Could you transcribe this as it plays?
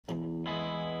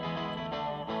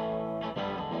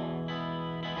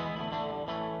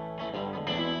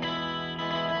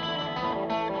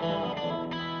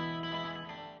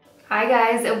Hi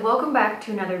guys, and welcome back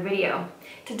to another video.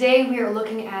 Today we are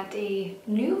looking at a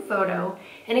new photo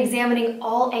and examining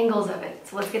all angles of it,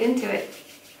 so let's get into it.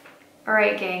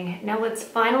 Alright gang, now let's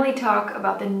finally talk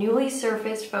about the newly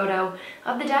surfaced photo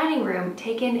of the dining room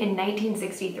taken in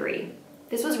 1963.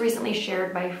 This was recently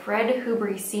shared by Fred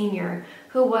Whobrey Sr,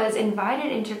 who was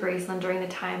invited into Graceland during the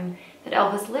time that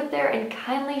Elvis lived there and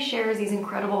kindly shares these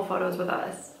incredible photos with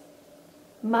us.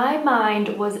 My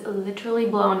mind was literally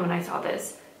blown when I saw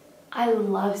this. I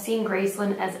love seeing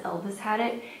Graceland as Elvis had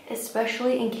it,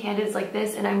 especially in candids like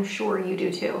this, and I'm sure you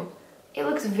do too. It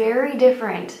looks very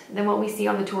different than what we see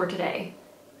on the tour today.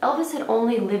 Elvis had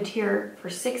only lived here for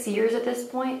 6 years at this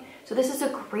point, so this is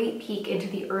a great peek into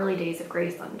the early days of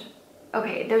Graceland.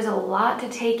 Okay, there's a lot to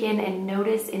take in and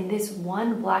notice in this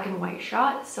one black and white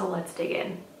shot, so let's dig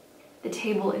in. The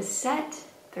table is set,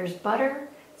 there's butter,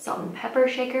 salt and pepper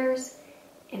shakers,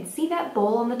 and see that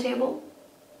bowl on the table?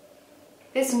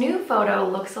 This new photo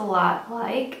looks a lot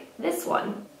like this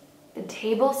one. The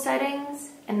table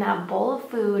settings and that bowl of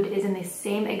food is in the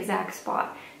same exact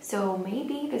spot, so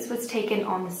maybe this was taken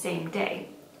on the same day.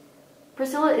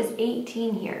 Priscilla is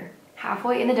 18 here,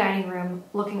 halfway in the dining room,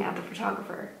 looking at the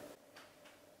photographer.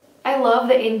 I love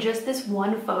that in just this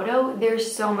one photo,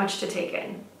 there's so much to take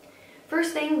in.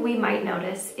 First thing we might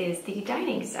notice is the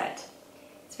dining set.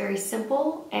 It's very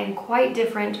simple and quite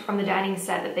different from the dining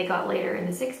set that they got later in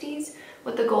the 60s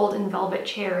with the gold and velvet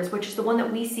chairs, which is the one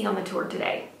that we see on the tour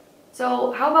today.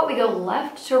 So how about we go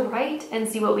left to right and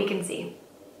see what we can see.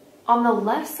 On the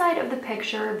left side of the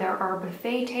picture, there are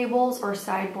buffet tables or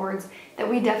sideboards that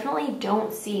we definitely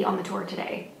don't see on the tour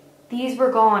today. These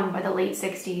were gone by the late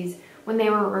 60s when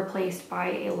they were replaced by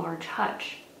a large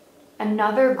hutch.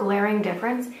 Another glaring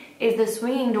difference is the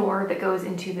swinging door that goes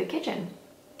into the kitchen.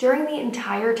 During the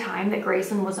entire time that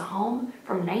Graceland was a home,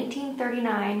 from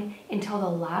 1939 until the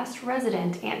last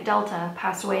resident, Aunt Delta,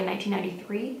 passed away in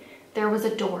 1993, there was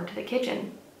a door to the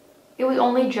kitchen. It was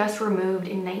only just removed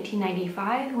in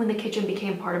 1995 when the kitchen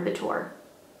became part of the tour.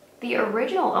 The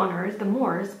original owners, the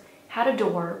Moores, had a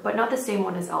door, but not the same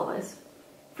one as Elvis.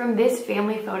 From this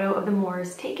family photo of the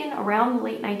Moores taken around the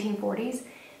late 1940s,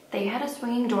 they had a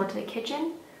swinging door to the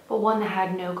kitchen, but one that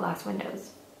had no glass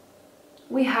windows.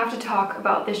 We have to talk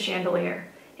about this chandelier.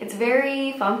 It's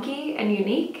very funky and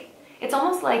unique. It's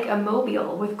almost like a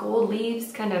mobile with gold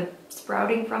leaves kind of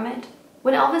sprouting from it.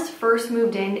 When Elvis first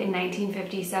moved in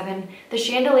 1957, the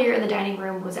chandelier in the dining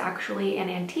room was actually an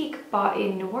antique bought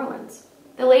in New Orleans.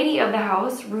 The lady of the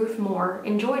house, Ruth Moore,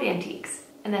 enjoyed antiques,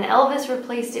 and then Elvis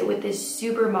replaced it with this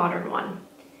super modern one.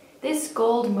 This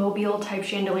gold mobile type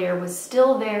chandelier was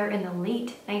still there in the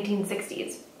late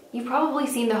 1960s. You've probably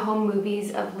seen the home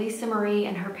movies of Lisa Marie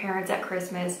and her parents at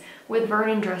Christmas with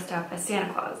Vernon dressed up as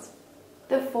Santa Claus.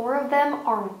 The four of them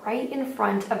are right in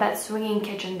front of that swinging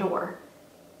kitchen door.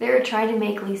 They're trying to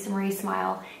make Lisa Marie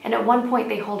smile, and at one point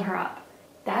they hold her up.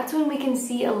 That's when we can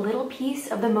see a little piece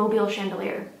of the mobile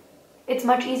chandelier. It's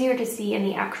much easier to see in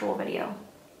the actual video.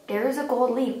 There's a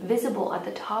gold leaf visible at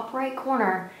the top right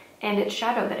corner and its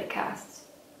shadow that it casts.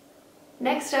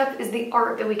 Next up is the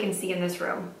art that we can see in this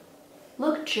room.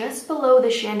 Look just below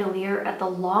the chandelier at the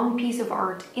long piece of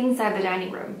art inside the dining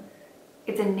room.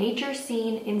 It's a nature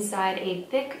scene inside a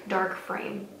thick, dark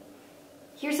frame.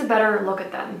 Here's a better look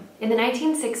at them. In the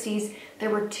 1960s, there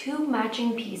were two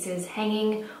matching pieces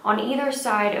hanging on either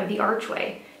side of the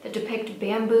archway that depict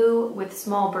bamboo with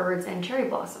small birds and cherry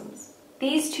blossoms.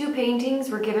 These two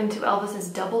paintings were given to Elvis's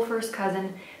double first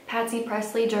cousin, Patsy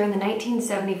Presley, during the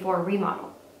 1974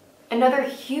 remodel. Another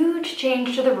huge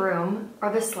change to the room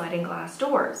are the sliding glass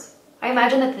doors. I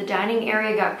imagine that the dining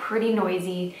area got pretty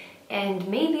noisy, and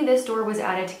maybe this door was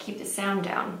added to keep the sound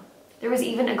down. There was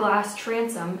even a glass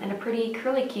transom and a pretty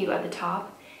curlicue at the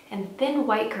top, and thin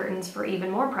white curtains for even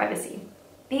more privacy.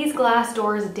 These glass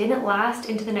doors didn't last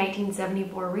into the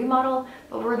 1974 remodel,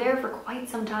 but were there for quite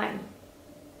some time.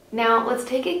 Now let's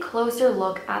take a closer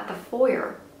look at the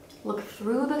foyer. Look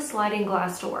through the sliding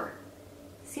glass door.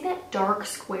 See that dark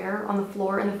square on the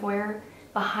floor in the foyer,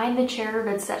 behind the chair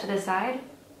that's set to the side?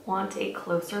 Want a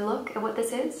closer look at what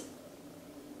this is?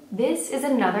 This is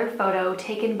another photo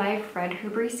taken by Fred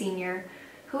Whobrey Sr,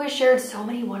 who has shared so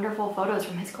many wonderful photos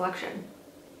from his collection.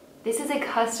 This is a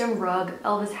custom rug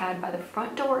Elvis had by the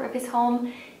front door of his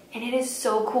home, and it is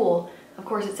so cool. Of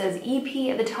course, it says EP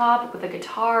at the top with a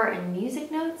guitar and music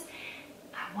notes.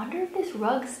 I wonder if this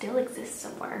rug still exists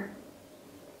somewhere.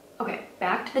 Okay,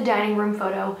 back to the dining room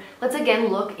photo. Let's again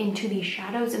look into the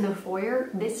shadows in the foyer,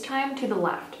 this time to the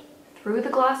left. Through the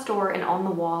glass door and on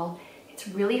the wall, it's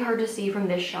really hard to see from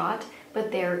this shot,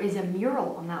 but there is a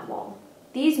mural on that wall.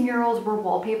 These murals were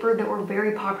wallpaper that were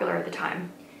very popular at the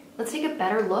time. Let's take a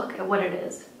better look at what it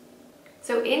is.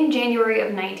 So in January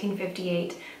of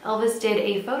 1958, Elvis did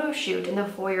a photo shoot in the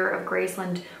foyer of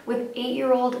Graceland with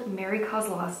 8-year-old Mary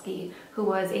Kozlowski, who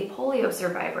was a polio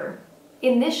survivor.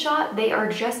 In this shot, they are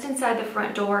just inside the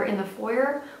front door in the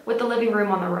foyer with the living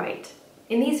room on the right.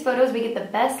 In these photos, we get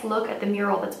the best look at the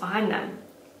mural that's behind them.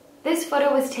 This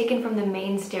photo was taken from the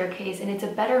main staircase, and it's a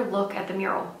better look at the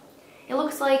mural. It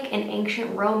looks like an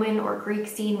ancient Roman or Greek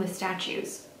scene with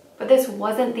statues. But this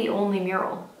wasn't the only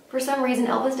mural. For some reason,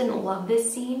 Elvis didn't love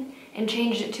this scene and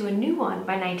changed it to a new one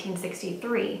by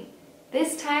 1963.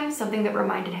 This time, something that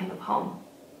reminded him of home.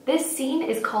 This scene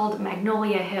is called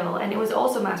Magnolia Hill, and it was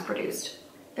also mass-produced.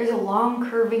 There's a long,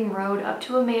 curving road up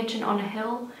to a mansion on a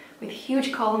hill with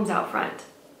huge columns out front.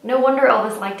 No wonder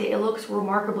Elvis liked it. It looks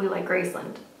remarkably like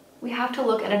Graceland. We have to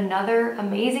look at another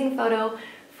amazing photo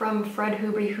from Fred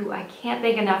Whobrey, who I can't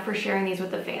thank enough for sharing these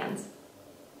with the fans.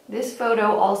 This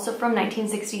photo, also from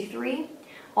 1963,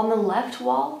 on the left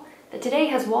wall, that today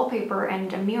has wallpaper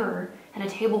and a mirror and a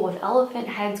table with elephant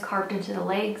heads carved into the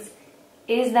legs,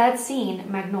 is that scene,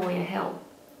 Magnolia Hill.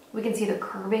 We can see the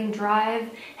curving drive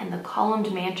and the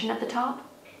columned mansion at the top.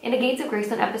 In a Gates of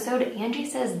Graceland episode, Angie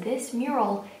says this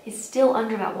mural is still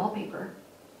under that wallpaper.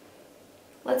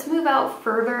 Let's move out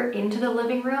further into the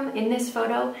living room in this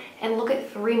photo and look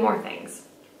at 3 more things.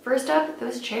 First up,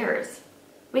 those chairs.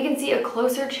 We can see a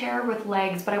closer chair with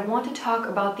legs, but I want to talk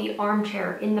about the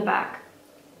armchair in the back.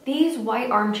 These white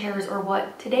armchairs are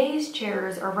what today's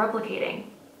chairs are replicating.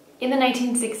 In the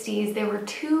 1960s, there were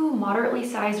 2 moderately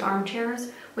sized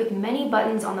armchairs with many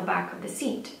buttons on the back of the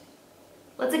seat.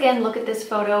 Let's again look at this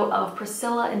photo of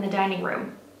Priscilla in the dining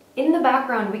room. In the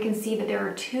background, we can see that there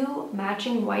are 2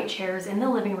 matching white chairs in the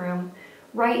living room,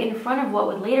 right in front of what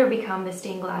would later become the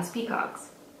stained glass peacocks.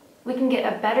 We can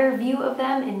get a better view of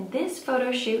them in this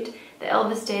photo shoot that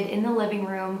Elvis did in the living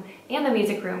room and the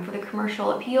music room for the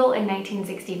commercial Appeal in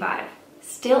 1965.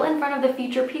 Still in front of the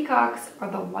feature peacocks are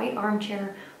the white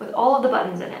armchair with all of the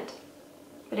buttons in it.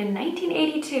 But in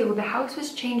 1982, the house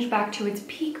was changed back to its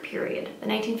peak period, the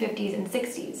 1950s and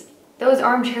 60s. Those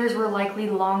armchairs were likely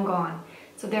long gone,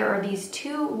 so there are these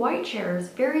 2 white chairs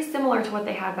very similar to what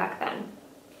they had back then.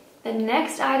 The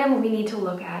next item we need to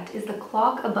look at is the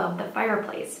clock above the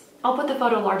fireplace. I'll put the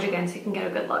photo large again so you can get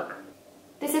a good look.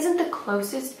 This isn't the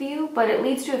closest view, but it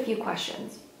leads to a few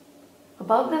questions.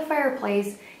 Above the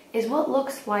fireplace is what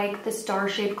looks like the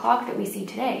star-shaped clock that we see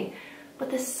today,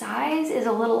 but the size is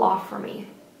a little off for me.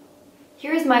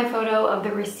 Here's my photo of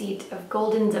the receipt of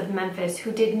Goldens of Memphis,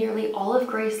 who did nearly all of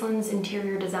Graceland's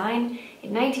interior design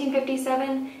in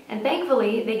 1957, and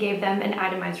thankfully they gave them an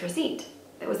itemized receipt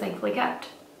that was thankfully kept.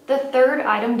 The third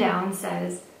item down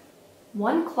says,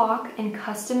 1 clock and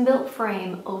custom-built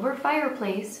frame over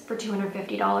fireplace for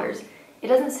 $250. It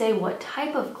doesn't say what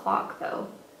type of clock though.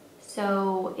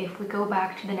 So if we go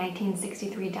back to the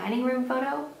 1963 dining room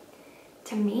photo,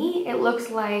 to me it looks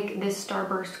like this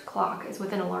starburst clock is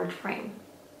within a large frame.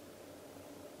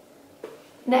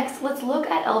 Next, let's look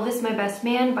at Elvis, My Best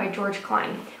Man by George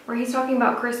Klein, where he's talking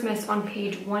about Christmas on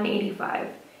page 185.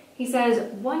 He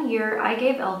says, 1 year I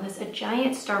gave Elvis a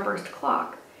giant starburst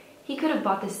clock. He could have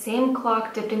bought the same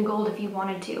clock dipped in gold if he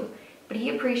wanted to, but he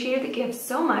appreciated the gift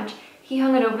so much he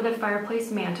hung it over the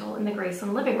fireplace mantle in the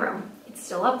Graceland living room. It's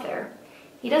still up there.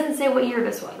 He doesn't say what year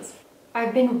this was.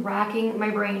 I've been racking my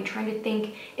brain trying to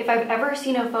think if I've ever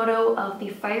seen a photo of the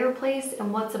fireplace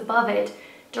and what's above it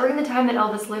during the time that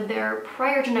Elvis lived there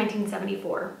prior to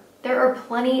 1974. There are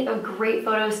plenty of great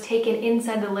photos taken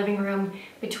inside the living room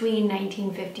between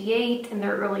 1958 and the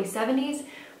early 70s,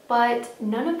 but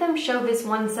none of them show this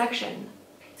one section.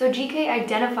 So GK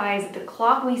identifies the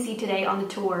clock we see today on the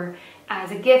tour as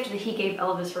a gift that he gave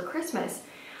Elvis for Christmas.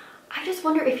 I just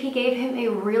wonder if he gave him a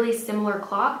really similar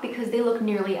clock because they look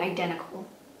nearly identical.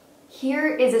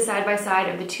 Here is a side-by-side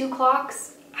of the 2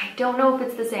 clocks. I don't know if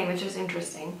it's the same, it's just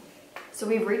interesting. So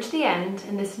we've reached the end,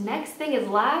 and this next thing is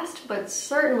last, but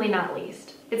certainly not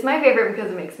least. It's my favorite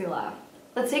because it makes me laugh.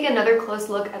 Let's take another close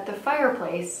look at the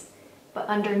fireplace, but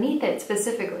underneath it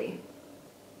specifically.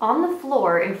 On the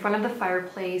floor in front of the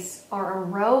fireplace are a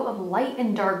row of light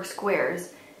and dark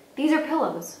squares. These are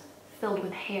pillows filled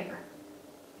with hair.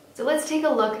 So let's take a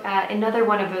look at another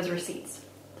one of those receipts.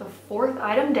 The 4th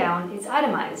item down is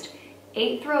itemized.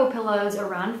 8 throw pillows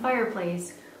around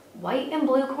fireplace, white and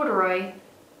blue corduroy,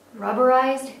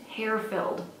 rubberized,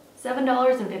 hair-filled,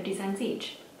 $7.50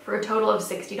 each, for a total of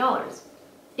 $60.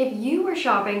 If you were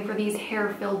shopping for these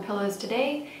hair-filled pillows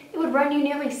today, it would run you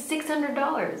nearly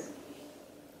 $600.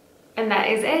 And that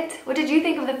is it. What did you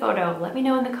think of the photo? Let me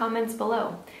know in the comments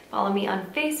below. Follow me on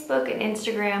Facebook and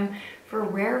Instagram for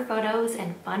rare photos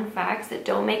and fun facts that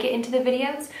don't make it into the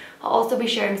videos. I'll also be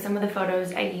sharing some of the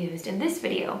photos I used in this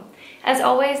video. As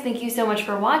always, thank you so much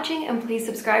for watching, and please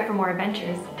subscribe for more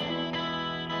adventures.